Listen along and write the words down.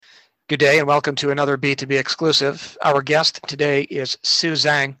Good day and welcome to another B2B exclusive. Our guest today is Sue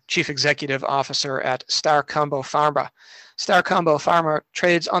Zhang, Chief Executive Officer at Star Combo Pharma. Star Combo Pharma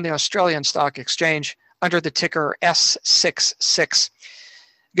trades on the Australian Stock Exchange under the ticker S66.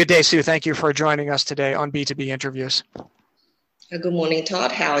 Good day, Sue. Thank you for joining us today on B2B Interviews. Good morning,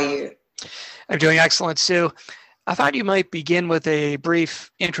 Todd. How are you? I'm doing excellent, Sue. I thought you might begin with a brief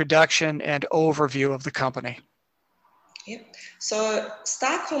introduction and overview of the company. Yep. So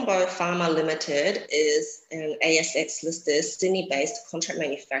Star Combo Pharma Limited is an ASX-listed Sydney-based contract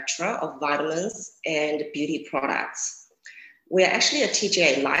manufacturer of vitamins and beauty products. We are actually a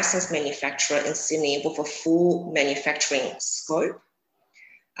TGA licensed manufacturer in Sydney with a full manufacturing scope.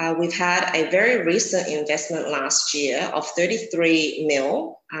 We've had a very recent investment last year of 33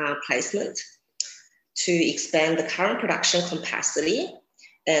 mil placement to expand the current production capacity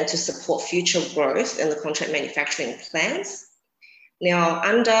and to support future growth in the contract manufacturing plans. Now,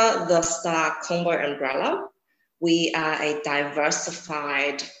 under the Star Combo umbrella, we are a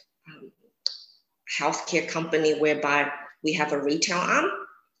diversified healthcare company whereby we have a retail arm.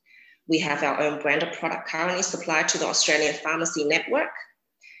 We have our own branded product currently supplied to the Australian pharmacy network.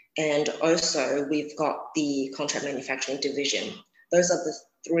 And also we've got the contract manufacturing division. Those are the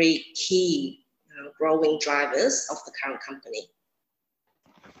three key growing drivers of the current company.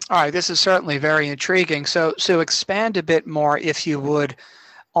 All right, this is certainly very intriguing. So expand a bit more, if you would,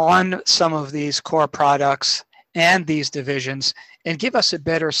 on some of these core products and these divisions, and give us a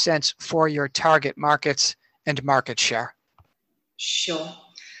better sense for your target markets and market share. Sure.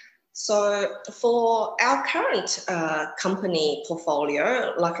 So for our current company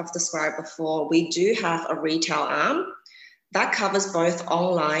portfolio, like I've described before, we do have a retail arm that covers both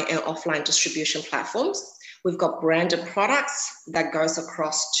online and offline distribution platforms. We've got branded products that goes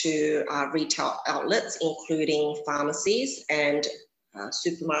across to retail outlets, including pharmacies and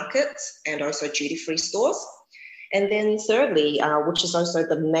supermarkets and also duty-free stores. And then thirdly, which is also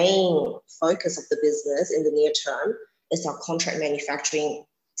the main focus of the business in the near term, is our contract manufacturing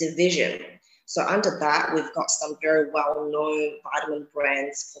division. So under that, we've got some very well-known vitamin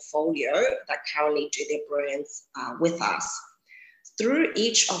brands portfolio that currently do their brands with us. Through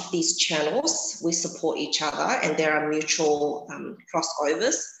each of these channels, we support each other and there are mutual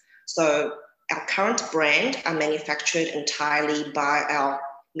crossovers. So our current brand are manufactured entirely by our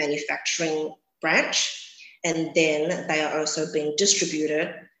manufacturing branch, and then they are also being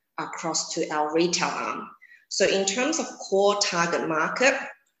distributed across to our retail arm. So in terms of core target market,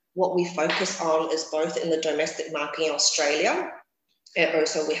 what we focus on is both in the domestic market in Australia, and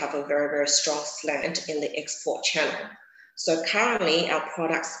also we have a very, very strong slant in the export channel. So currently our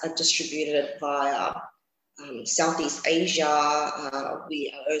products are distributed via Southeast Asia,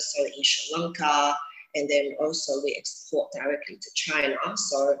 we are also in Sri Lanka, and then also we export directly to China.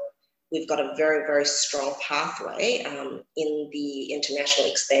 So we've got a very, very strong pathway in the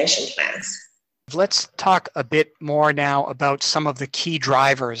international expansion plans. Let's talk a bit more now about some of the key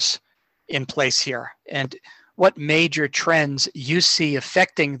drivers in place here and what major trends you see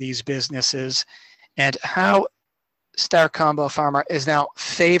affecting these businesses and how Star Combo Pharma is now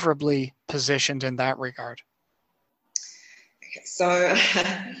favorably positioned in that regard. So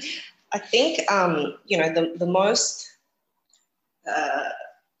I think, the most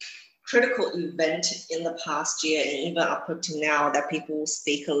critical event in the past year and even up to now that people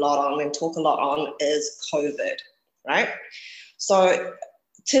speak a lot on and talk a lot on is COVID, right? So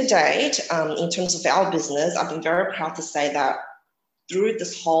to date, in terms of our business, I've been very proud to say that through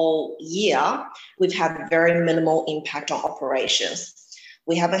this whole year, we've had very minimal impact on operations.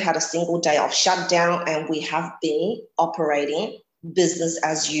 We haven't had a single day of shutdown and we have been operating business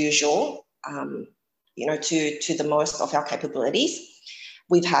as usual, to the most of our capabilities.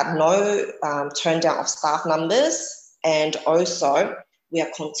 We've had no turn down of staff numbers, and also we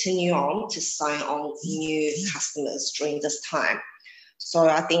are continuing on to sign on new customers during this time. So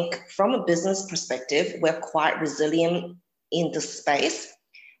I think from a business perspective, we're quite resilient in this space.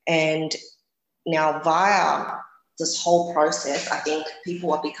 And now via this whole process, I think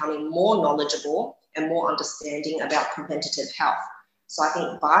people are becoming more knowledgeable and more understanding about preventative health. So I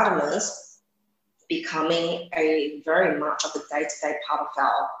think vitamins becoming a very much of the day-to-day part of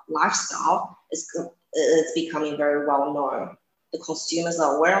our lifestyle is becoming very well known. The consumers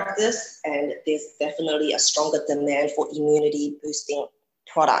are aware of this, and there's definitely a stronger demand for immunity boosting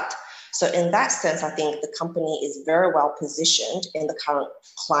product. So in that sense, I think the company is very well positioned in the current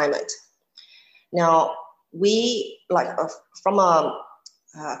climate. Now, from a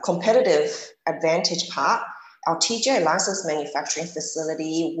competitive advantage part, our TGA licensed manufacturing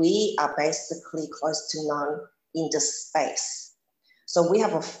facility, we are basically close to none in this space. So we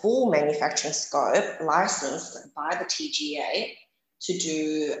have a full manufacturing scope licensed by the TGA to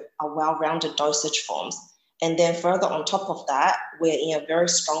do a well-rounded dosage forms. And then further on top of that, we're in a very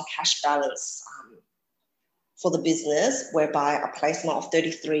strong cash balance for the business, whereby a placement of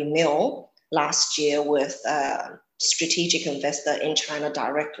 33 mil last year with a strategic investor in China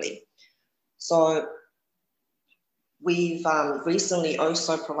directly. So we've recently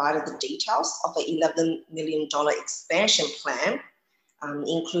also provided the details of the $11 million expansion plan,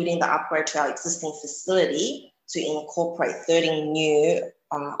 including the upgrade to our existing facility to incorporate 30 new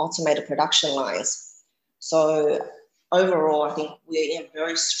automated production lines. So overall, I think we're in a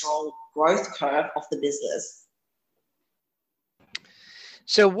very strong growth curve of the business.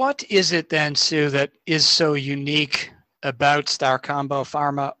 So what is it then, Sue, that is so unique about Starcombo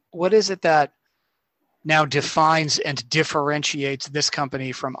Pharma? What is it that now defines and differentiates this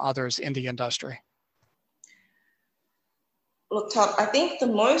company from others in the industry? Look, Todd, I think the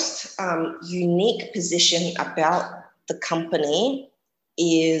most unique position about the company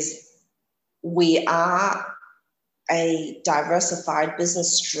is we are a diversified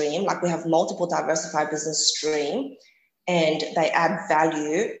business stream. Like, we have multiple diversified business streams, and they add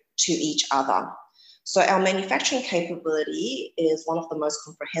value to each other. So our manufacturing capability is one of the most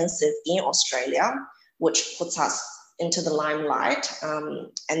comprehensive in Australia, which puts us into the limelight.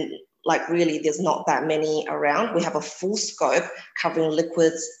 And like, really, there's not that many around. We have a full scope covering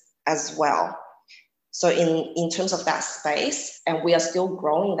liquids as well. So in terms of that space, and we are still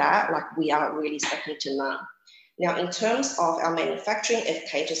growing that, like, we are really second to none. Now, in terms of our manufacturing, it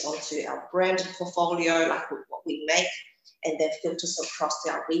caters onto our branded portfolio, like what we make, and then filters across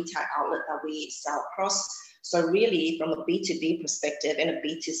to our retail outlet that we sell across. So really, from a B2B perspective and a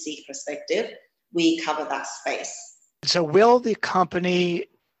B2C perspective, we cover that space. So will the company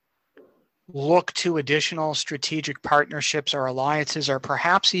look to additional strategic partnerships or alliances, or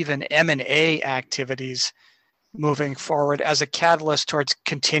perhaps even M&A activities moving forward as a catalyst towards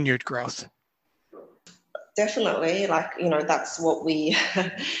continued growth? Definitely. Like, that's what we,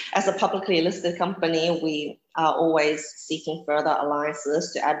 as a publicly listed company, we are always seeking further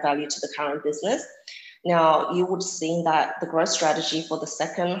alliances to add value to the current business. Now, you would have seen that the growth strategy for the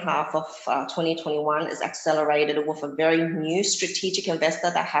second half of 2021 is accelerated with a very new strategic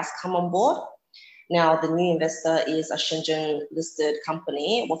investor that has come on board. Now, the new investor is a Shenzhen listed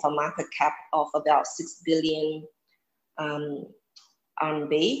company with a market cap of about 6 billion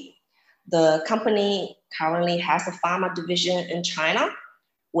RMB. The company currently has a pharma division in China,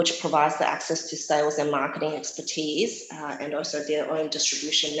 which provides the access to sales and marketing expertise and also their own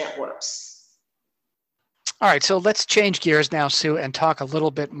distribution networks. All right, so let's change gears now, Sue, and talk a little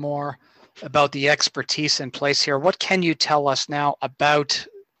bit more about the expertise in place here. What can you tell us now about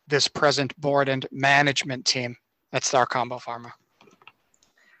this present board and management team at Starcombo Pharma?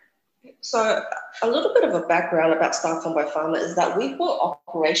 So a little bit of a background about Starcombo Pharma is that we've been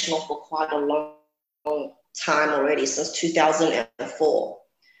operational for quite a long time already, since 2004.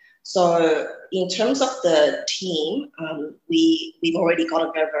 So in terms of the team, we've already got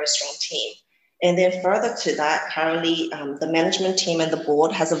a very, very strong team. And then further to that, currently the management team and the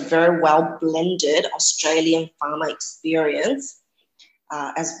board has a very well blended Australian pharma experience,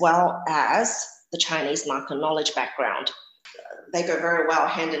 as well as the Chinese market knowledge background. They go very well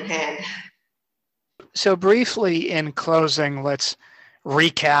hand in hand. So briefly in closing, let's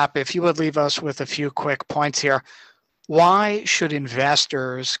recap. If you would leave us with a few quick points here. Why should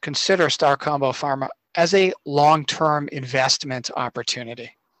investors consider Starcombo Pharma as a long-term investment opportunity?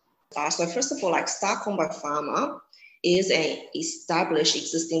 So first of all, like, Starcombo Pharma is an established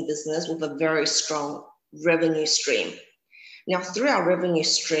existing business with a very strong revenue stream. Now, through our revenue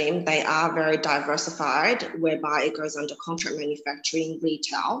stream, they are very diversified, whereby it goes under contract manufacturing,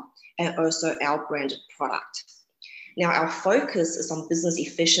 retail, and also our branded product. Now, our focus is on business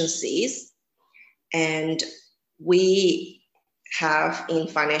efficiencies, and we have in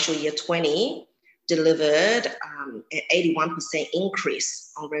financial year 20 delivered an 81%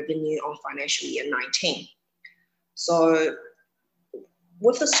 increase on revenue on financial year 19. So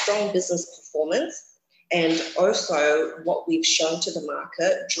with a strong business performance, and also what we've shown to the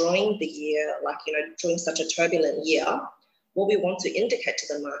market during the year, during such a turbulent year, what we want to indicate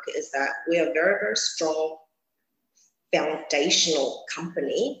to the market is that we are a very, very strong foundational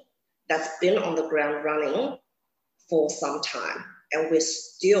company that's been on the ground running for some time. And we're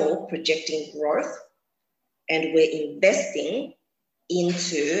still projecting growth, and we're investing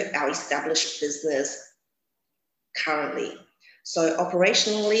into our established business currently. So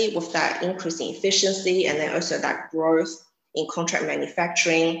operationally, with that increasing efficiency and then also that growth in contract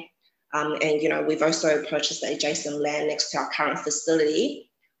manufacturing, And, we've also purchased the adjacent land next to our current facility.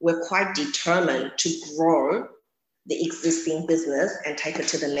 We're quite determined to grow the existing business and take it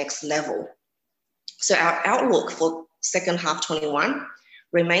to the next level. So our outlook for second half 21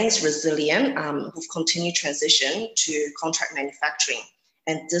 remains resilient with continued transition to contract manufacturing.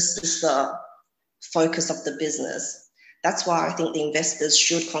 And this is the focus of the business. That's why I think the investors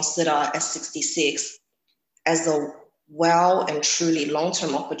should consider S66 as a well and truly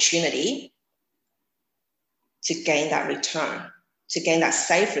long-term opportunity to gain that return, to gain that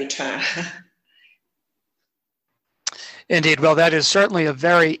safe return. Indeed. Well, that is certainly a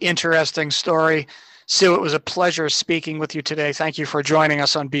very interesting story. Sue, it was a pleasure speaking with you today. Thank you for joining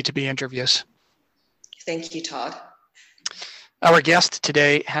us on B2B Interviews. Thank you, Todd. Our guest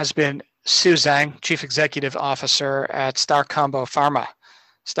today has been Sue Zhang, Chief Executive Officer at StarCombo Pharma.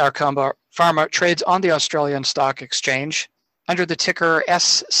 StarCombo Pharma trades on the Australian Stock Exchange under the ticker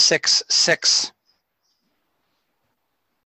S66.